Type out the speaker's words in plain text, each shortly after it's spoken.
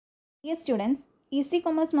Dear students, easy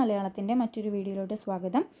commerce മലയാളത്തിൻ്റെ മറ്റൊരു വീഡിയോയിലോട്ട്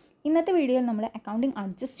സ്വാഗതം. ഇന്നത്തെ വീഡിയോയിൽ നമ്മൾ അക്കൗണ്ടിങ്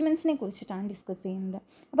അഡ്ജസ്റ്റ്മെൻറ്റ്സിനെ കുറിച്ചിട്ടാണ് ഡിസ്കസ് ചെയ്യുന്നത്.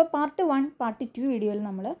 അപ്പോൾ പാർട്ട് 1, പാർട്ട് 2 വീഡിയോയിൽ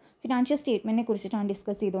നമ്മൾ ഫിനാൻഷ്യൽ സ്റ്റേറ്റ്മെൻറ്റിനെ കുറിച്ചിട്ടാണ്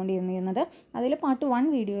ഡിസ്കസ് ചെയ്തുകൊണ്ടിരുന്നത്. അതിൽ പാർട്ട് 1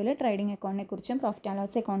 വീഡിയോയിൽ ട്രേഡിംഗ് അക്കൗണ്ടിനെ കുറിച്ചും പ്രോഫിറ്റ് ആൻഡ്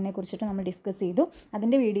ലോസ് അക്കൗണ്ടിനെ കുറിച്ചിട്ട് നമ്മൾ ഡിസ്കസ് ചെയ്തു.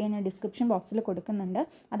 അതിൻ്റെ വീഡിയോ ഞാൻ ഡിസ്ക്രിപ്ഷൻ ബോക്സിൽ കൊടുക്കുന്നുണ്ട്.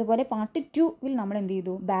 അതുപോലെ പാർട്ട് 2വിൽ നമ്മൾ എന്ത്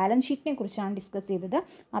ചെയ്തു, ബാലൻസ് ഷീറ്റിനെ കുറിച്ചാണ് ഡിസ്കസ് ചെയ്തത്.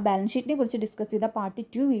 ആ ബാലൻസ് ഷീറ്റിനെ കുറിച്ച് ഡിസ്കസ് ചെയ്ത പാർട്ട്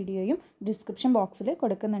 2 വീഡിയോയും ഡിസ്ക്രിപ്ഷൻ ബോക്സിൽ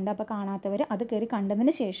കൊടുക്കുന്നുണ്ട്. അപ്പോൾ കാണാത്തവർ അത് കയറി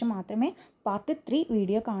കണ്ടതിന് ശേഷം മാത്രമേ പാർട്ട് 3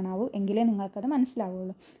 വീഡിയോ കാണാവൂ, എങ്കിലേ നിങ്ങൾക്കത്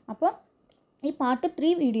മനസ്സിലാവുള്ളൂ. അപ്പോൾ ഈ പാർട്ട് 3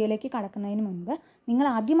 വീഡിയോയിലേക്ക് കടക്കുന്നതിന് മുൻപ് നിങ്ങൾ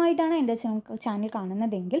ആദ്യമായിട്ടാണ് എൻ്റെ ചാനൽ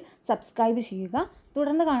കാണുന്നതെങ്കിൽ സബ്സ്ക്രൈബ് ചെയ്യുക,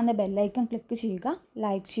 തുടർന്ന് കാണുന്ന ബെല്ലൈക്കൺ ക്ലിക്ക് ചെയ്യുക,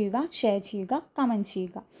 ലൈക്ക് ചെയ്യുക, ഷെയർ ചെയ്യുക, കമൻറ്റ്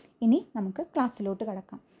ചെയ്യുക. ഇനി നമുക്ക് ക്ലാസ്സിലോട്ട്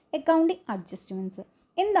കടക്കാം. Accounting adjustments.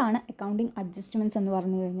 എന്താണ് അക്കൗണ്ടിങ് അഡ്ജസ്റ്റ്മെൻറ്റ്സ് എന്ന്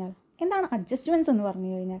പറഞ്ഞു കഴിഞ്ഞാൽ? എന്താണ് അഡ്ജസ്റ്റ്മെൻറ്റ്സ് എന്ന്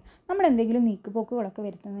പറഞ്ഞു കഴിഞ്ഞാൽ നമ്മൾ എന്തെങ്കിലും നീക്കുപോക്കുകളൊക്കെ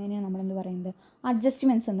വരുത്തുന്നതിനാണ് നമ്മളെന്ത് പറയുന്നത്,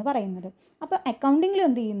 അഡ്ജസ്റ്റ്മെൻറ്റ്സ് എന്ന് പറയുന്നത്. അപ്പോൾ അക്കൗണ്ടിങ്ങിലും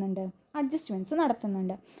എന്ത് ചെയ്യുന്നുണ്ട്, അഡ്ജസ്റ്റ്മെൻറ്റ്സ്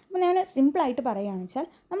നടത്തുന്നുണ്ട്. അപ്പോൾ ഞാൻ സിമ്പിളായിട്ട് പറയുകയാണെന്ന് വെച്ചാൽ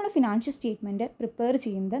നമ്മൾ ഫിനാൻഷ്യൽ സ്റ്റേറ്റ്മെൻറ്റ് പ്രിപ്പയർ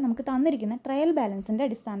ചെയ്യുന്നത് നമുക്ക് തന്നിരിക്കുന്ന ട്രയൽ ബാലൻസിൻ്റെ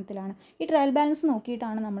അടിസ്ഥാനത്തിലാണ്. ഈ ട്രയൽ ബാലൻസ്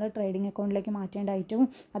നോക്കിയിട്ടാണ് നമ്മൾ ട്രേഡിംഗ് അക്കൗണ്ടിലേക്ക് മാറ്റേണ്ട ഐറ്റവും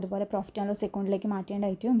അതുപോലെ പ്രോഫിറ്റ് ആൻഡ് ലോസ് അക്കൗണ്ടിലേക്ക് മാറ്റേണ്ട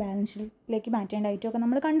ഐറ്റവും ബാലൻസ് ഷീറ്റിലേക്ക് മാറ്റേണ്ട ഐറ്റവും ഒക്കെ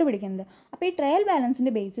നമ്മൾ കണ്ടുപിടിക്കുന്നത്. അപ്പോൾ ഈ ട്രയൽ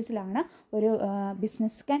ബാലൻസിൻ്റെ ബേസിസിലാണ് ഒരു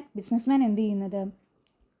ബിസിനസ്മാൻ എന്ത് ചെയ്യുന്നത്,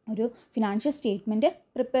 ഒരു ഫിനാൻഷ്യൽ സ്റ്റേറ്റ്മെൻറ്റ്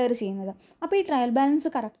പ്രിപ്പയർ ചെയ്യുന്നത്. അപ്പോൾ ഈ ട്രയൽ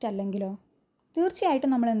ബാലൻസ് കറക്റ്റ് അല്ലെങ്കിലോ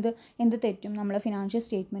തീർച്ചയായിട്ടും നമ്മൾ എന്ത് തെറ്റും, നമ്മൾ ഫിനാൻഷ്യൽ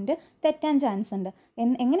സ്റ്റേറ്റ്മെൻറ്റ് തെറ്റാൻ ചാൻസ് ഉണ്ട്.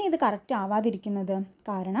 എങ്ങനെ ഇത് കറക്റ്റ് ആവാതിരിക്കുന്നത്?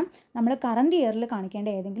 കാരണം നമ്മൾ കറണ്ട് ഇയറിൽ കാണിക്കേണ്ട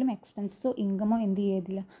ഏതെങ്കിലും എക്സ്പെൻസസോ ഇൻകമോ എന്ത്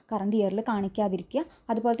ചെയ്തില്ല, കറണ്ട് ഇയറിൽ കാണിക്കാതിരിക്കുക.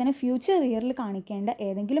 അതുപോലെ തന്നെ ഫ്യൂച്ചർ ഇയറിൽ കാണിക്കേണ്ട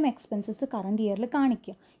ഏതെങ്കിലും എക്സ്പെൻസസ് കറണ്ട് ഇയറിൽ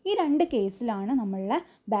കാണിക്കുക. ഈ രണ്ട് കേസിലാണ് നമ്മളുടെ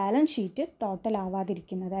ബാലൻസ് ഷീറ്റ് ടോട്ടൽ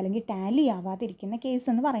ആവാതിരിക്കുന്നത് അല്ലെങ്കിൽ ടാലി ആവാതിരിക്കുന്ന കേസ്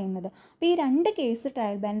എന്ന് പറയുന്നത്. അപ്പോൾ ഈ രണ്ട് കേസ്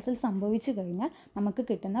ട്രയൽ ബാലൻസിൽ സംഭവിച്ചു കഴിഞ്ഞാൽ നമുക്ക്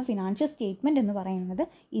കിട്ടുന്ന ഫിനാൻഷ്യൽ സ്റ്റേറ്റ്മെൻറ്റ് എന്ന് പറയുന്നത്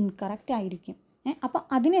ഇൻകറക്റ്റ് ആയിരിക്കും. അപ്പോൾ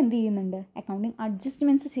അതിനെന്ത് ചെയ്യുന്നുണ്ട്, അക്കൗണ്ടിങ്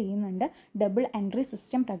അഡ്ജസ്റ്റ്മെൻറ്റ്സ് ചെയ്യുന്നുണ്ട്. ഡബിൾ എൻട്രി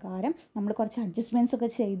സിസ്റ്റം പ്രകാരം നമ്മൾ കുറച്ച് അഡ്ജസ്റ്റ്മെൻറ്റ്സ് ഒക്കെ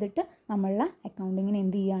ചെയ്തിട്ട് നമ്മളുടെ അക്കൗണ്ടിങ്ങിന്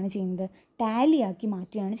എന്ത് ചെയ്യുകയാണ് ചെയ്യുന്നത്, ടാലിയാക്കി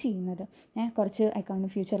മാറ്റുകയാണ് ചെയ്യുന്നത്. കുറച്ച്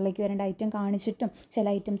ഫ്യൂച്ചറിലേക്ക് വരേണ്ട ഐറ്റം കാണിച്ചിട്ടും ചില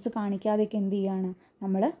ഐറ്റംസ് കാണിക്കാതെയൊക്കെ എന്ത് ചെയ്യുകയാണ്,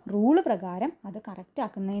 നമ്മൾ റൂള് പ്രകാരം അത് കറക്റ്റ്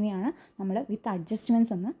ആക്കുന്നതിനെയാണ് നമ്മൾ വിത്ത്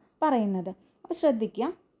അഡ്ജസ്റ്റ്മെൻറ്റ്സ് എന്ന് പറയുന്നത്. അപ്പോൾ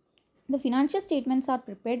ശ്രദ്ധിക്കുക, The financial statements are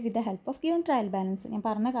prepared with the help of given trial balance. ഞാൻ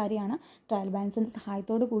പറഞ്ഞ കാര്യമാണ്, ട്രയൽ ബാലൻസിൻ്റെ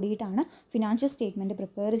സഹായത്തോട് കൂടിയിട്ടാണ് ഫിനാൻഷ്യൽ സ്റ്റേറ്റ്മെൻറ്റ്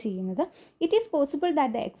പ്രിപ്പയർ ചെയ്യുന്നത്. It is possible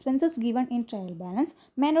that the expenses given in trial balance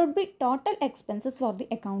may not be total expenses for the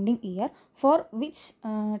accounting year four which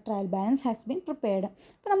trial balance has been prepared.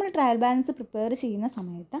 അപ്പോൾ നമ്മൾ trial balance prepare ചെയ്യുന്ന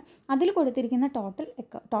സമയത്ത് അതിൽ കൊടുത്തിരിക്കുന്ന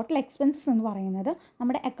total expenses എന്ന് പറയുന്നത്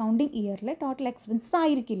നമ്മുടെ accounting ഇയറിലെ total expenses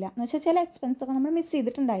ആയിരിക്കില്ല. എന്ന് വെച്ചാൽ ചില എക്സ്പെൻസൊക്കെ നമ്മൾ മിസ്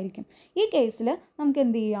ചെയ്തിട്ടുണ്ടായിരിക്കും. ഈ കേസിൽ നമുക്ക്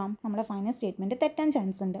എന്ത് ചെയ്യാം, നമ്മുടെ ഫൈനൽ സ്റ്റേറ്റ്മെൻറ്റ് തെറ്റാൻ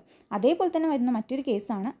ചാൻസ് ഉണ്ട്. അതേപോലെ തന്നെ വരുന്ന മറ്റൊരു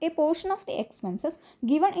കേസാണ് A portion of the expenses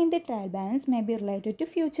given in the trial balance may be related to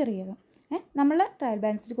future year. നമ്മൾ ട്രയൽ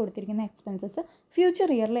ബാലൻസിൽ കൊടുത്തിരിക്കുന്ന എക്സ്പെൻസസ് ഫ്യൂച്ചർ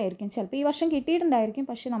ഇയറിലായിരിക്കും. ചിലപ്പോൾ ഈ വർഷം കിട്ടിയിട്ടുണ്ടായിരിക്കും,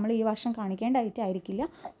 പക്ഷേ നമ്മൾ ഈ വർഷം കാണിക്കേണ്ട ഐറ്റം ആയിരിക്കില്ല,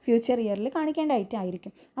 ഫ്യൂച്ചർ ഇയറിൽ കാണിക്കേണ്ട ഐറ്റം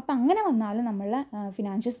ആയിരിക്കും. അപ്പോൾ അങ്ങനെ വന്നാലും നമ്മളെ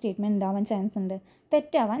ഫിനാൻഷ്യൽ സ്റ്റേറ്റ്മെൻറ്റ് എന്താവാൻ ചാൻസ് ഉണ്ട്,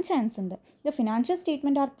 തെറ്റാവാൻ ചാൻസ് ഉണ്ട്. The financial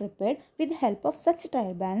statement are prepared with help of such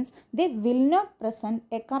trial balance they will not present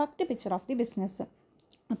A correct picture of the business.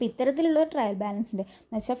 അപ്പോൾ ഇത്തരത്തിലുള്ള ഒരു ട്രയൽ ബാലൻസിൻ്റെ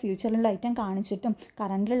എന്ന് വെച്ചാൽ ഫ്യൂച്ചറിലുള്ള ഐറ്റം കാണിച്ചിട്ടും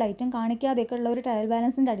കറണ്ടിലുള്ള ഐറ്റം കാണിക്കാതെയൊക്കെ ഉള്ള ഒരു ട്രയൽ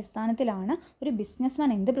ബാലൻസിൻ്റെ അടിസ്ഥാനത്തിലാണ് ഒരു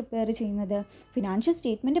ബിസിനസ്മാൻ എന്ത് പ്രിപ്പയർ ചെയ്യുന്നത്, ഫിനാൻഷ്യൽ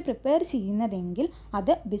സ്റ്റേറ്റ്മെൻറ്റ് പ്രിപ്പയർ ചെയ്യുന്നതെങ്കിൽ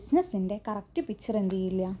അത് ബിസിനസ്സിൻ്റെ കറക്റ്റ് പിക്ചർ എന്ത്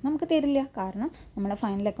ചെയ്യില്ല, നമുക്ക് തരില്ല. കാരണം നമ്മളെ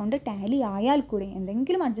ഫൈനൽ അക്കൗണ്ട് ടാലി ആയാൽ കൂടി,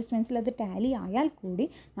 എന്തെങ്കിലും അഡ്ജസ്റ്റ്മെൻറ്റ്സിൽ അത് ടാലി ആയാൽ കൂടി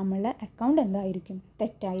നമ്മളുടെ അക്കൗണ്ട് എന്തായിരിക്കും,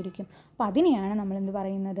 തെറ്റായിരിക്കും. അപ്പോൾ അതിനെയാണ് നമ്മളെന്ത്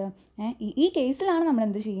പറയുന്നത്, ഈ കേസിലാണ്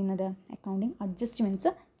നമ്മളെന്ത് ചെയ്യുന്നത്, അക്കൗണ്ടിങ്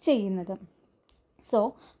അഡ്ജസ്റ്റ്മെൻറ്റ്സ് ചെയ്യുന്നത്. So,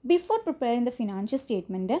 before preparing the financial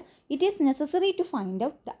statement, it is necessary to find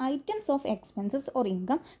out the items of expenses or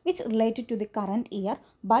income which related to the current year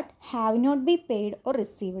but have not been paid or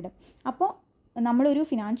received. അപ്പോൾ നമ്മളൊരു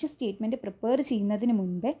financial statement prepare ചെയ്യുന്നതിന്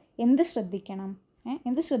മുൻപേ എന്ത്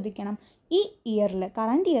ശ്രദ്ധിക്കണം, ഈ ഇയറിൽ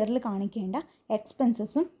current ഇയറിൽ കാണിക്കേണ്ട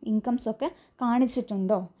എക്സ്പെൻസസും ഇൻകംസൊക്കെ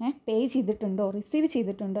കാണിച്ചിട്ടുണ്ടോ, പേ ചെയ്തിട്ടുണ്ടോ, റിസീവ്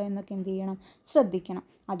ചെയ്തിട്ടുണ്ടോ എന്നൊക്കെ എന്ത് ചെയ്യണം, ശ്രദ്ധിക്കണം.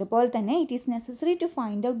 അതുപോലെ തന്നെ it is necessary to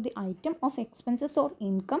find out the item of expenses or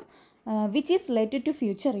income which is related to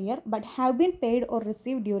future year but have been paid or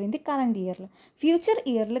received during the current ഇയറിൽ. ഫ്യൂച്ചർ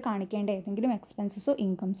ഇയറിൽ കാണിക്കേണ്ട ഏതെങ്കിലും എക്സ്പെൻസസോ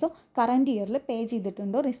ഇൻകംസോ കറണ്ട് ഇയറിൽ പേ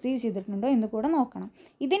ചെയ്തിട്ടുണ്ടോ, റിസീവ് ചെയ്തിട്ടുണ്ടോ എന്ന് കൂടെ നോക്കണം.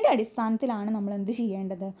 ഇതിൻ്റെ അടിസ്ഥാനത്തിലാണ് നമ്മൾ എന്ത്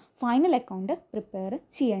ചെയ്യേണ്ടത്, ഫൈനൽ അക്കൗണ്ട് പ്രിപ്പയർ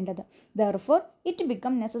ചെയ്യേണ്ടത്. Therefore, it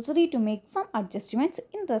becomes necessary to make some adjustments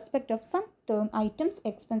in respect of some term items,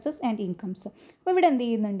 expenses and incomes. അപ്പോൾ ഇവിടെ എന്ത്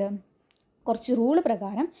ചെയ്യുന്നുണ്ട്, കുറച്ച് റൂള്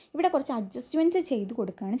പ്രകാരം ഇവിടെ കുറച്ച് അഡ്ജസ്റ്റ്മെൻറ്റ്സ് ചെയ്ത്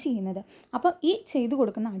കൊടുക്കുകയാണ് ചെയ്യുന്നത്. അപ്പോൾ ഈ ചെയ്ത്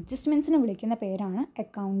കൊടുക്കുന്ന അഡ്ജസ്റ്റ്മെൻറ്റ്സിനെ വിളിക്കുന്ന പേരാണ്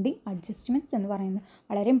അക്കൗണ്ടിങ് അഡ്ജസ്റ്റ്മെൻറ്റ്സ് എന്ന് പറയുന്നത്.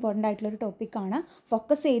 വളരെ ഇമ്പോർട്ടൻ്റ് ആയിട്ടുള്ളൊരു ടോപ്പിക്കാണ്.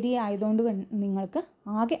 ഫോക്കസ് ഏരിയ ആയതുകൊണ്ട് നിങ്ങൾക്ക്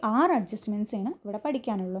ആകെ 6 അഡ്ജസ്റ്റ്മെൻറ്റ്സാണ് ഇവിടെ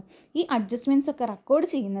പഠിക്കാനുള്ളൂ. ഈ അഡ്ജസ്റ്റ്മെൻറ്റ്സ് ഒക്കെ റെക്കോർഡ്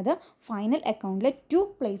ചെയ്യുന്നത് ഫൈനൽ അക്കൗണ്ടിലെ 2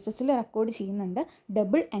 പ്ലേസസിൽ റെക്കോർഡ് ചെയ്യുന്നുണ്ട്.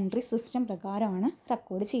 ഡബിൾ എൻട്രി സിസ്റ്റം പ്രകാരമാണ്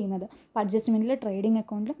റെക്കോർഡ് ചെയ്യുന്നത്. അപ്പോൾ അഡ്ജസ്റ്റ്മെൻറ്റിൽ ട്രേഡിംഗ്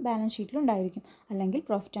അക്കൗണ്ടിലും ബാലൻസ് ഷീറ്റിലും ഉണ്ടായിരിക്കും, അല്ലെങ്കിൽ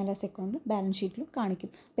പ്രോഫിറ്റ് ആൻഡ് ലോസ് അക്കൗണ്ടിലും ബാലൻസ് ഷീറ്റിലും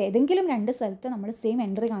കാണിക്കും. അപ്പോൾ ഏതെങ്കിലും 2 സ്ഥലത്ത് നമ്മൾ സെയിം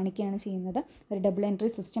എൻട്രി കാണിക്കുകയാണ് ചെയ്യുന്നത് ഒരു ഡബിൾ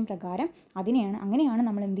എൻട്രി സിസ്റ്റം പ്രകാരം. അങ്ങനെയാണ്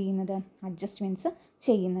നമ്മൾ എന്ത് ചെയ്യുന്നത്, അഡ്ജസ്റ്റ്മെൻറ്റ്സ്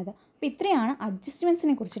ചെയ്യുന്നത്. അപ്പോൾ ഇത്രയാണ്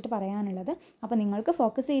അഡ്ജസ്റ്റ്മെൻറ്റ്സിനെ കുറിച്ചിട്ട് പറയാനുള്ളത്. അപ്പോൾ നിങ്ങൾക്ക്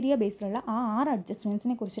ഫോക്കസ് ഏരിയ ബേസിലുള്ള ആ 6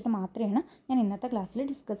 അഡ്ജസ്റ്റ്മെൻറ്റ്സിനെ കുറിച്ചിട്ട് മാത്രമേ ഞാൻ ഇന്നത്തെ ക്ലാസ്സിൽ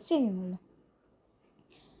ഡിസ്കസ് ചെയ്യുന്നുള്ളൂ.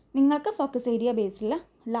 നിങ്ങൾക്ക് ഫോക്കസ് ഏരിയ ബേസിലുള്ള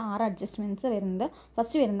 6 അഡ്ജസ്റ്റ്മെൻറ്റ്സ് വരുന്നത്,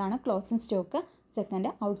 ഫസ്റ്റ് വരുന്നതാണ് closing stock,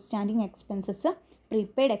 second outstanding expenses,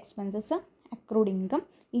 prepaid expenses, accrued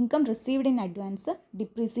income received in advance,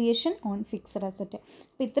 depreciation on fixed asset.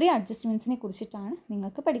 അപ്പോൾ ഇത്രയും അഡ്ജസ്റ്റ്മെൻറ്റ്സിനെ കുറിച്ചിട്ടാണ്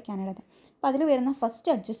നിങ്ങൾക്ക് പഠിക്കാനുള്ളത്. അപ്പോൾ അതിൽ വരുന്ന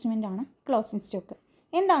ഫസ്റ്റ് അഡ്ജസ്റ്റ്മെൻ്റ് ആണ് ക്ലോസിംഗ് സ്റ്റോക്ക്.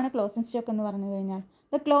 എന്താണ് ക്ലോസിംഗ് സ്റ്റോക്ക് എന്ന് പറഞ്ഞു കഴിഞ്ഞാൽ,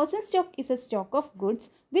 the closing stock is A stock of goods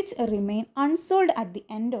which remain unsold at the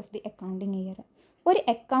end of the accounting year. ഒരു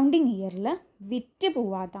അക്കൗണ്ടിങ് ഇയറിൽ വിറ്റ്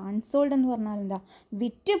പോവാത്ത, അൺസോൾഡ് എന്ന് പറഞ്ഞാൽ എന്താ,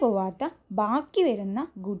 വിറ്റ് പോവാത്ത ബാക്കി വരുന്ന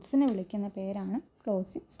ഗുഡ്സിനെ വിളിക്കുന്ന പേരാണ്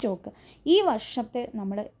ക്ലോസിംഗ് സ്റ്റോക്ക്. ഈ വർഷത്തെ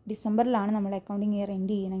നമ്മൾ ഡിസംബറിലാണ് നമ്മൾ അക്കൗണ്ടിങ് ഇയർ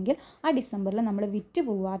എൻഡ് ചെയ്യണമെങ്കിൽ ആ ഡിസംബറിൽ നമ്മൾ വിറ്റ്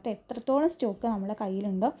പോവാത്ത എത്രത്തോളം സ്റ്റോക്ക് നമ്മുടെ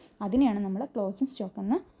കയ്യിലുണ്ടോ അതിനെയാണ് നമ്മൾ ക്ലോസിംഗ് സ്റ്റോക്ക്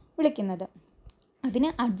എന്ന് വിളിക്കുന്നത്. അതിന്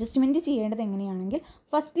അഡ്ജസ്റ്റ്മെൻറ്റ് ചെയ്യേണ്ടത് എങ്ങനെയാണെങ്കിൽ,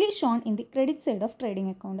 firstly shown in the credit side of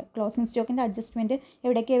trading account. Closing സ്റ്റോക്കിൻ്റെ അഡ്ജസ്റ്റ്മെൻറ്റ്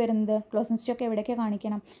എവിടേക്കാണ് വരുന്നത്, ക്ലോസിംഗ് സ്റ്റോക്ക് എവിടേക്കാണ്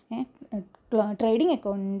കാണിക്കണം, ട്രേഡിംഗ്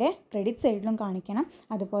അക്കൗണ്ടിൻ്റെ ക്രെഡിറ്റ് സൈഡിലും കാണിക്കണം,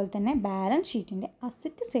 അതുപോലെ തന്നെ ബാലൻസ് ഷീറ്റിൻ്റെ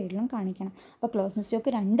അസറ്റ് സൈഡിലും കാണിക്കണം. അപ്പോൾ ക്ലോസിംഗ്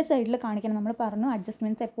സ്റ്റോക്ക് 2 സൈഡിൽ കാണിക്കണം. നമ്മൾ പറഞ്ഞു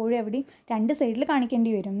അഡ്ജസ്റ്റ്മെൻറ്റ്സ് എപ്പോഴും എവിടെയും 2 സൈഡിൽ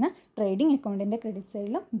കാണിക്കേണ്ടി വരുന്ന, ട്രേഡിംഗ് അക്കൗണ്ടിൻ്റെ ക്രെഡിറ്റ്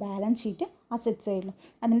സൈഡിലും ബാലൻസ് ഷീറ്റ് അസറ്റ് സൈഡിലും.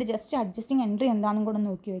 അതിൻ്റെ ജസ്റ്റ് അഡ്ജസ്റ്റിംഗ് എൻട്രി എന്താണെന്നും കൂടെ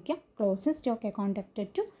നോക്കി വയ്ക്കുക. Closing stock account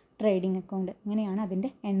അപ്റ്റഡ് to trading account, ഇങ്ങനെയാണ് അതിൻ്റെ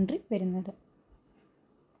എൻട്രി വരുന്നത്.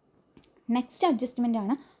 നെക്സ്റ്റ് അഡ്ജസ്റ്റ്മെൻ്റ്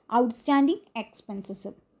ആണ് outstanding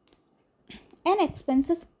expenses. An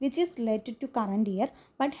expenses which is related to current year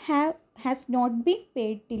but has not been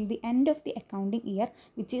paid till the end of the accounting year,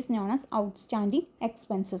 which is known as outstanding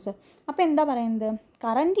expenses. അപ്പോൾ എന്താ പറയുന്നത്,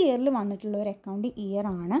 current ഇയറിൽ വന്നിട്ടുള്ള ഒരു accounting year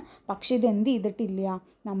ആണ്, പക്ഷേ ഇത് എന്ത് ചെയ്തിട്ടില്ല,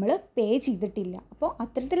 നമ്മൾ പേ ചെയ്തിട്ടില്ല. അപ്പോൾ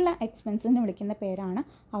അത്തരത്തിലുള്ള എക്സ്പെൻസിനെ വിളിക്കുന്ന പേരാണ്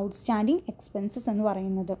ഔട്ട്സ്റ്റാൻഡിങ് എക്സ്പെൻസസ് എന്ന്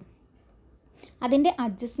പറയുന്നത്. അതിൻ്റെ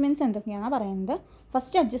അഡ്ജസ്റ്റ്മെൻറ്റ്സ് എന്തൊക്കെയാണ് പറയുന്നത്.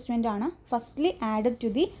 ഫസ്റ്റ് അഡ്ജസ്റ്റ്മെൻ്റ് ആണ് firstly added to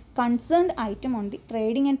the concerned item on the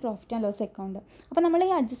trading and profit and loss account. അപ്പോൾ നമ്മൾ ഈ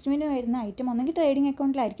അഡ്ജസ്റ്റ്മെൻറ്റ് വരുന്ന ഐറ്റം ഒന്നെങ്കിൽ ട്രേഡിംഗ്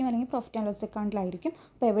അക്കൗണ്ടിലായിരിക്കും, അല്ലെങ്കിൽ പ്രോഫിറ്റ് ആൻഡ് ലോസ് അക്കൗണ്ടിലായിരിക്കും.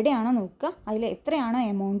 അപ്പോൾ എവിടെയാണോ നോക്കുക, അതിൽ എത്രയാണോ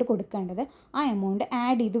എമൗണ്ട് കൊടുക്കേണ്ടത് ആ എമൗണ്ട്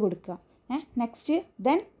ആഡ് ചെയ്ത് കൊടുക്കുക. Next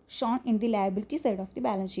then shown in the liability side of the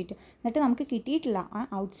balance sheet. എന്നിട്ട് നമുക്ക് കിട്ടിയിട്ടില്ല ആ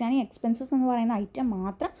ഔട്ട്സ്റ്റാൻഡിങ് എക്സ്പെൻസസ് എന്ന് പറയുന്ന ഐറ്റം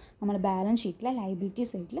മാത്രം നമ്മൾ ബാലൻസ് ഷീറ്റിലെ ലയബിലിറ്റി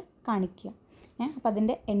സൈഡിൽ കാണിക്കുക. അപ്പോൾ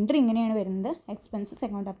അതിൻ്റെ എൻട്രി ഇങ്ങനെയാണ് വരുന്നത്, expenses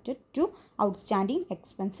account അപ്റ്റഡ് to outstanding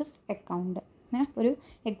expenses account. ഒരു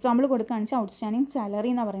എക്സാമ്പിൾ കൊടുക്കുകയാണെന്ന് വെച്ചാൽ ഔട്ട്സ്റ്റാൻഡിങ് സാലറി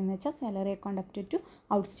എന്ന് പറയുന്നത് വെച്ചാൽ salary account അപ്റ്റഡ് to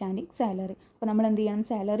outstanding salary. അപ്പോൾ നമ്മൾ എന്ത് ചെയ്യണം,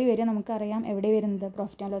 സാലറി വരെ നമുക്കറിയാം എവിടെ വരുന്നത്,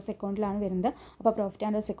 പ്രോഫിറ്റ് ആൻഡ് ലോസ് അക്കൗണ്ടിലാണ് വരുന്നത്. അപ്പോൾ പ്രോഫിറ്റ്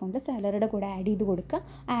ആൻഡ് ലോസ് അക്കൗണ്ടിൽ സാലറിയുടെ കൂടെ ആഡ് ചെയ്ത് കൊടുക്കുക.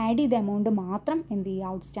 ആഡ് ചെയ്ത എമൗണ്ട് മാത്രം എന്ത്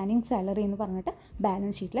ചെയ്യുക, ഔട്ട്സ്റ്റാൻഡിങ് സാലറി എന്ന് പറഞ്ഞിട്ട്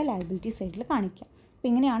ബാലൻസ് ഷീറ്റിലെ ലയബിലിറ്റി സൈഡിൽ കാണിക്കുക.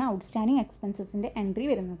 അപ്പോൾ ഇങ്ങനെയാണ് ഔട്ട്സ്റ്റാൻഡിങ് എക്സ്പെൻസസിൻ്റെ എൻട്രി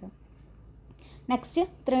വരുന്നത്. നെക്സ്റ്റ്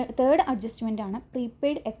തേർഡ് അഡ്ജസ്റ്റ്മെൻ്റ് ആണ്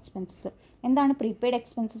പ്രീപെയ്ഡ് എക്സ്പെൻസസ്. എന്താണ് പ്രീപെയ്ഡ്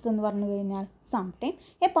എക്സ്പെൻസസ് എന്ന് പറഞ്ഞു കഴിഞ്ഞാൽ, sometime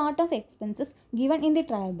A part of expenses given in the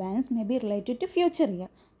trial balance may be related to future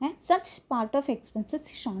year. Such part of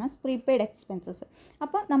expenses shown as prepaid expenses.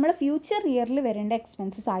 അപ്പോൾ നമ്മൾ future ഇയറിൽ വരേണ്ട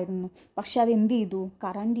expenses ആയിരുന്നു, പക്ഷേ അത് എന്ത് ചെയ്തു,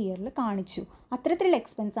 കറൻറ്റ് ഇയറിൽ കാണിച്ചു. അത്തരത്തിലുള്ള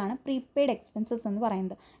എക്സ്പെൻസാണ് പ്രീപെയ്ഡ് എക്സ്പെൻസസ് എന്ന്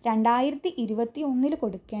പറയുന്നത്. 2021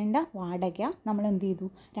 കൊടുക്കേണ്ട വാടക നമ്മൾ എന്ത് ചെയ്തു,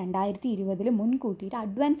 2020 മുൻകൂട്ടിയിട്ട്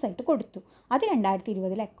അഡ്വാൻസ് ആയിട്ട് കൊടുത്തു. അത്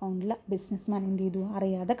 2020 അക്കൗണ്ടിൽ ബിസിനസ്മാൻ എന്ത് ചെയ്തു,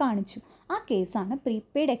 അറിയാതെ കാണിച്ചു. ആ കേസാണ്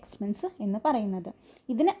പ്രീപെയ്ഡ് എക്സ്പെൻസ് എന്ന് പറയുന്നത്.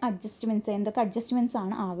 ഇതിന് എന്തൊക്കെ അഡ്ജസ്റ്റ്മെൻറ്റ്സ്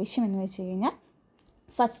ആണ് ആവശ്യമെന്ന് വെച്ച് കഴിഞ്ഞാൽ,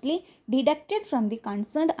 firstly deducted from the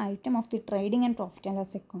concerned item of the trading and profit and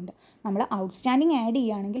loss account. നമ്മൾ ഔട്ട്സ്റ്റാൻഡിങ് ആഡ്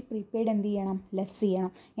ചെയ്യുകയാണെങ്കിൽ പ്രീപെയ്ഡ് എന്ത് ചെയ്യണം, ലെസ്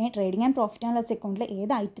ചെയ്യണം. Trading and profit and loss അക്കൗണ്ടിൽ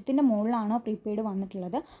ഏത് ഐറ്റത്തിൻ്റെ മുകളിലാണോ പ്രീപെയ്ഡ്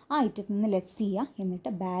വന്നിട്ടുള്ളത് ആ ഐറ്റത്തിൽ നിന്ന് ലെസ് ചെയ്യുക.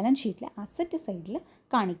 എന്നിട്ട് ബാലൻസ് ഷീറ്റിലെ അസറ്റ് സൈഡിൽ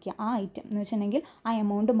കാണിക്കുക. ആ ഐറ്റം എന്ന് വെച്ചിട്ടുണ്ടെങ്കിൽ ആ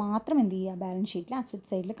എമൗണ്ട് മാത്രം എന്ത് ചെയ്യുക, ബാലൻസ് ഷീറ്റിലെ അസറ്റ്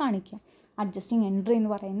സൈഡിൽ കാണിക്കുക. അഡ്ജസ്റ്റിംഗ് എൻട്രി എന്ന്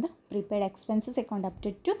പറയുന്നത് prepaid expenses account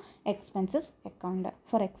അപ്റ്റഡ് to expenses account.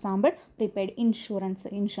 For example prepaid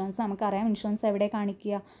insurance നമുക്കറിയാം. ഇൻഷുറൻസ് എവിടെ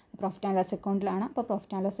കാണിക്കുക, പ്രോഫിറ്റ് ആൻഡ് ലോസ് അക്കൗണ്ടിലാണ്. അപ്പോൾ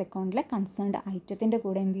പ്രോഫിറ്റ് ആൻഡ് ലോസ് അക്കൗണ്ടിലെ കൺസേൺഡ് ഐറ്റത്തിൻ്റെ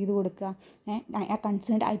കൂടെ എന്ത് ചെയ്ത് കൊടുക്കുക, ആ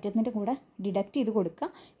കൺസേൺഡ് ഐറ്റത്തിൻ്റെ കൂടെ ഡിഡക്റ്റ് ചെയ്ത് കൊടുക്കുക.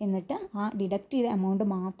 എന്നിട്ട് ആ ഡിഡക്റ്റ് ചെയ്ത എമൗണ്ട്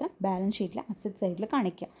മാത്രം ബാലൻസ് ഷീറ്റിലെ അസറ്റ് സൈഡിൽ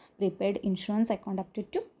കാണിക്കുക. Prepaid insurance account അപ്റ്റഡ്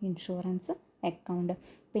to insurance account.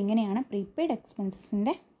 അപ്പോൾ ഇങ്ങനെയാണ് പ്രീപെയ്ഡ്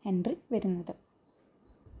എക്സ്പെൻസസിൻ്റെ എൻട്രി വരുന്നത്.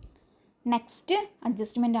 നെക്സ്റ്റ്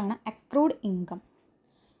അഡ്ജസ്റ്റ്മെൻ്റ് ആണ് accrued income.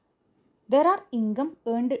 There are income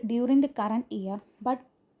earned during the current year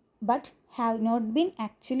but have not been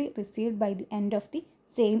actually received by the end of the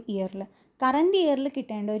same ഇയറിൽ. Current ഇയറിൽ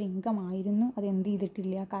കിട്ടേണ്ട ഒരു income ആയിരുന്നു, അത് എന്ത്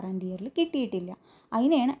ചെയ്തിട്ടില്ല, കറൻറ്റ് ഇയറിൽ കിട്ടിയിട്ടില്ല.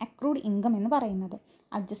 അതിനെയാണ് അക്രൂഡ് ഇൻകം എന്ന് പറയുന്നത്.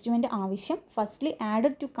 അഡ്ജസ്റ്റ്മെൻറ്റ് ആവശ്യം. Firstly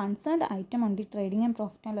added to concerned item on the trading and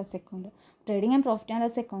profit and loss account. Trading and profit and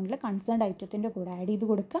loss അക്കൗണ്ടിൽ കൺസേൺഡ് ഐറ്റത്തിൻ്റെ കൂടെ ആഡ് ചെയ്ത്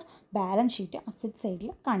കൊടുക്കുക. ബാലൻസ് ഷീറ്റ് അസറ്റ് സൈഡിൽ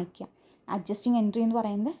കാണിക്കുക. അഡ്ജസ്റ്റിംഗ് എൻട്രി എന്ന്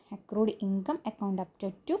പറയുന്നത് accrued income account up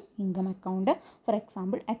to income account. For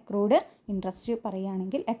example accrued interest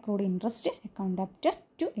പറയുകയാണെങ്കിൽ accrued interest account up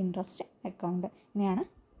to interest account. ഇങ്ങനെയാണ്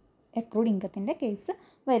അക്രൂഡ് ഇൻകത്തിൻ്റെ കേസ്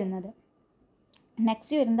വരുന്നത്.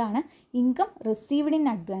 നെക്സ്റ്റ് വരുന്നതാണ് ഇൻകം റിസീവ്ഡ് ഇൻ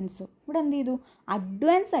അഡ്വാൻസ്. ഇവിടെ എന്ത് ചെയ്തു,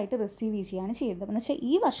 അഡ്വാൻസ് ആയിട്ട് റിസീവ് ചെയ്യുകയാണ് ചെയ്തത്. എന്ന് വെച്ചാൽ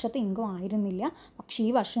ഈ വർഷത്തെ ഇൻകം ആയിരുന്നില്ല, പക്ഷേ ഈ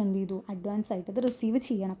വർഷം എന്ത് ചെയ്തു, അഡ്വാൻസ് ആയിട്ട് ഇത് റിസീവ്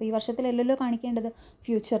ചെയ്യണം. അപ്പോൾ ഈ വർഷത്തിലല്ലല്ലോ കാണിക്കേണ്ടത്,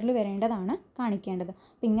 ഫ്യൂച്ചറിൽ വരേണ്ടതാണ് കാണിക്കേണ്ടത്.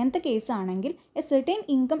 അപ്പോൾ ഇങ്ങനത്തെ കേസ് ആണെങ്കിൽ A certain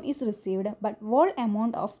income is received but wall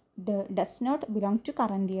amount of does not belong to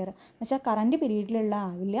current year. എന്ന് വെച്ചാൽ കറൻറ്റ് പീരീഡിലുള്ള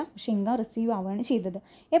ആവില്ല, പക്ഷേ ഇൻകം റിസീവ് ആവുകയാണ് ചെയ്തത്.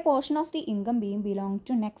 A portion of the income being belong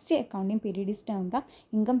to next accounting period is termed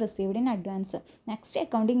income received in advance. Next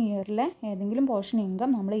accounting ഇയറിലെ ഏതെങ്കിലും portion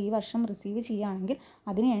income നമ്മൾ ഈ വർഷം റിസീവ് ചെയ്യുകയാണെങ്കിൽ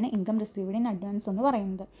അതിനെയാണ് ഇൻകം റിസീവ്ഡ് ഇൻ അഡ്വാൻസ് എന്ന്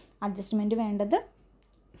പറയുന്നത്. അഡ്ജസ്റ്റ്മെൻറ്റ് വേണ്ടത്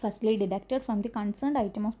firstly deducted from the concerned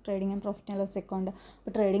item of trading and profit and loss account.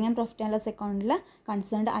 അപ്പോൾ trading and profit and loss അക്കൗണ്ടിൽ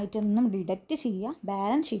കൺസേൺഡ് ഐറ്റം ഒന്നും ഡിഡക്റ്റ് ചെയ്യുക.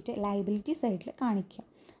 ബാലൻസ് ഷീറ്റ് ലയബിലിറ്റി സൈഡിൽ കാണിക്കുക.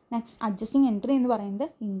 നെക്സ്റ്റ് അഡ്ജസ്റ്റിംഗ് എൻട്രി എന്ന് പറയുന്നത്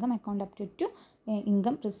income account up to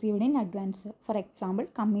income received in advance. For example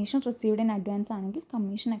commission received in advance ആണെങ്കിൽ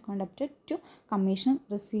commission account up to commission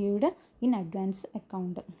received in advance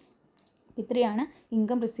account. ഇത്രയാണ്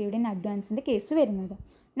income received in അഡ്വാൻസിൻ്റെ case വരുന്നത്.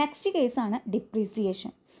 Next കേസാണ്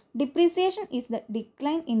depreciation. Depreciation is the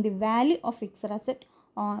decline in the value of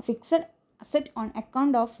fixed asset on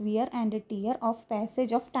account of wear and tear of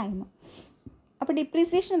passage of time. അപ്പോൾ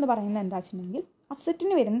depreciation എന്ന് പറയുന്നത് എന്താ വെച്ചിട്ടുണ്ടെങ്കിൽ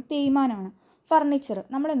അസറ്റിന് വരുന്ന തേയ്മാനമാണ്. Furniture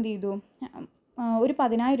നമ്മൾ എന്ത് ചെയ്തു, ഒരു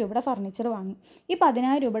 10,000 രൂപയുടെ ഫർണിച്ചർ വാങ്ങി. ഈ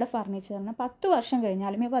 10,000 രൂപയുടെ ഫർണിച്ചറിന് 10 വർഷം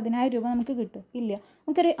കഴിഞ്ഞാലും ഈ 10,000 രൂപ നമുക്ക് കിട്ടും ഇല്ല,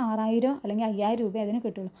 നമുക്കൊരു 6,000 അല്ലെങ്കിൽ 5,000 രൂപ അതിന്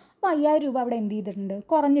കിട്ടുള്ളൂ. അപ്പോൾ 5,000 രൂപ അവിടെ എന്ത് ചെയ്തിട്ടുണ്ട്,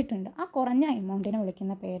 കുറഞ്ഞിട്ടുണ്ട്. ആ കുറഞ്ഞ എമൗണ്ടിനെ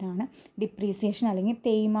വിളിക്കുന്ന പേരാണ് ഡിപ്രീസിയേഷൻ അല്ലെങ്കിൽ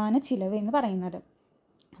തേയ്മാന ചിലവ് എന്ന് പറയുന്നത്.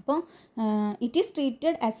 അപ്പോൾ it is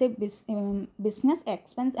treated as A business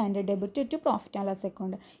expense and debited to profit and loss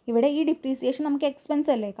account. ഇവിടെ ഈ ഡിപ്രീസിയേഷൻ നമുക്ക് എക്സ്പെൻസ്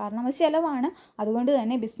അല്ലേ, കാരണം അത് ചിലവാണ്. അതുകൊണ്ട്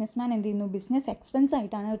തന്നെ ബിസിനസ്മാൻ എന്ത് ചെയ്യുന്നു, ബിസിനസ് എക്സ്പെൻസ്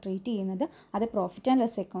ആയിട്ടാണ് ട്രീറ്റ് ചെയ്യുന്നത്. അത് പ്രോഫിറ്റ് ആൻഡ്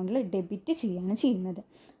ലോസ് അക്കൗണ്ടിൽ ഡെബിറ്റ് ചെയ്യുകയാണ് ചെയ്യുന്നത്.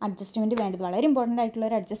 അഡ്ജസ്റ്റ്മെൻറ്റ് വേണ്ടത് വളരെ ഇമ്പോർട്ടൻ്റ് ആയിട്ടുള്ള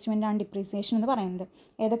ഒരു അഡ്ജസ്റ്റ്മെൻ്റ് ആണ് ഡിപ്രീസിയേഷൻ എന്ന് പറയുന്നത്.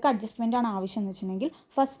 ഏതൊക്കെ അഡ്ജസ്റ്റ്മെൻ്റ് ആണ് ആവശ്യം എന്ന് വെച്ചിട്ടുണ്ടെങ്കിൽ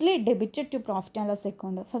firstly debited to profit and loss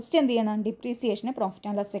account. First എന്ത് ചെയ്യണം, ഡിപ്രീസിയേഷനെ പ്രോഫിറ്റ്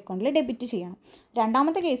ആൻഡ് ലോസ് അക്കൗണ്ടിൽ ഡെബിറ്റ് ചെയ്യണം.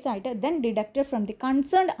 രണ്ടാമത്തെ കേസായിട്ട് then deducted from the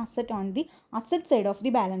concerned asset on the asset side of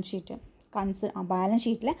the balance sheet. Balance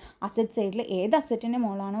ഷീറ്റിലെ അസറ്റ് സൈഡിൽ ഏത് അസറ്റിൻ്റെ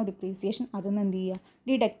മുകളിലാണോ ഡിപ്രീസിയേഷൻ അതൊന്ന് എന്ത് ചെയ്യുക,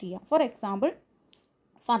 ഡിഡക്റ്റ് ചെയ്യുക. For example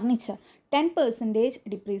furniture 10%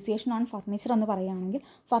 depreciation on furniture എന്ന് പറയുകയാണെങ്കിൽ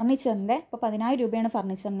ഫർണിച്ചറിൻ്റെ ഇപ്പോൾ 10,000 രൂപയാണ്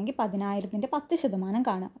ഫർണിച്ചറിനെങ്കിൽ 10,000ൻ്റെ 10%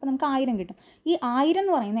 കാണുക. അപ്പോൾ നമുക്ക് 1,000 കിട്ടും. ഈ 1,000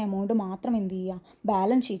 എന്ന് പറയുന്ന എമൗണ്ട് മാത്രം എന്ത് ചെയ്യുക,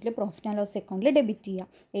 ബാലൻസ് ഷീറ്റിൽ പ്രോഫിറ്റ് ആൻഡ് ലോസ് അക്കൗണ്ടിൽ ഡെബിറ്റ്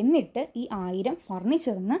ചെയ്യുക. എന്നിട്ട് ഈ 1,000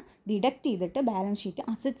 ഫർണിച്ചറിന് ഡിഡക്റ്റ് ചെയ്തിട്ട് ബാലൻസ് ഷീറ്റ്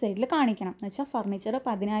അസറ്റ് സൈഡിൽ കാണിക്കണം. എന്ന് വെച്ചാൽ ഫർണിച്ചർ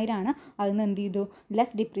 10,000 ആണ്, അതിന് എന്ത് ചെയ്തു,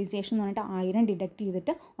 ലെസ് ഡിപ്രീസിയേഷൻ എന്ന് പറഞ്ഞിട്ട് 1,000 ഡിഡക്റ്റ്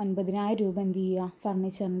ചെയ്തിട്ട് 9,000 രൂപ എന്ത് ചെയ്യുക,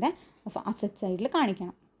 ഫർണിച്ചറിൻ്റെ അസറ്റ് സൈഡിൽ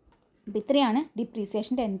കാണിക്കണം. അപ്പോൾ ഇത്രയാണ്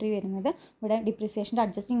ഡിപ്രീസിയേഷൻ്റെ എൻട്രി വരുന്നത്. ഇവിടെ ഡിപ്രീസിയേഷൻ്റെ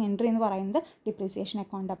അഡ്ജസ്റ്റിംഗ് എൻട്രി എന്ന് പറയുന്നത് depreciation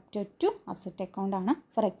account up to asset account ആണ്.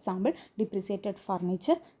 For example depreciated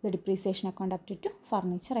furniture, the depreciation account up to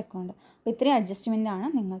furniture account. അപ്പോൾ ഇത്രയും അഡ്ജസ്റ്റ്മെൻ്റ് ആണ്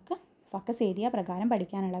നിങ്ങൾക്ക് ഫോക്കസ് ഏരിയ പ്രകാരം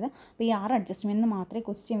പഠിക്കാനുള്ളത്. അപ്പോൾ ഈ 6 അഡ്ജസ്റ്റ്മെൻറ്റിന് മാത്രമേ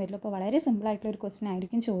ക്വസ്റ്റ്യൻ വരുള്ളൂ. അപ്പോൾ വളരെ സിമ്പിളായിട്ടുള്ളൊരു ക്വസ്റ്റ്യൻ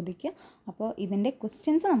ആയിരിക്കും ചോദിക്കുക. അപ്പോൾ ഇതിൻ്റെ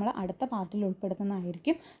ക്വസ്റ്റ്യൻസ് നമ്മൾ അടുത്ത പാർട്ടിൽ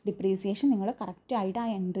ഉൾപ്പെടുത്തുന്നതായിരിക്കും. ഡിപ്രീസിയേഷൻ നിങ്ങൾ കറക്റ്റായിട്ട് ആ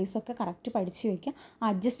എൻട്രീസൊക്കെ കറക്റ്റ് പഠിച്ച് വയ്ക്കുക.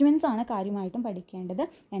 അഡ്ജസ്റ്റ്മെൻറ്റ്സ് ആണ് കാര്യമായിട്ടും പഠിക്കേണ്ടത്.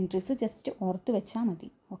 എൻട്രീസ് ജസ്റ്റ് ഓർത്ത് വെച്ചാൽ മതി.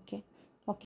 ഓക്കെ.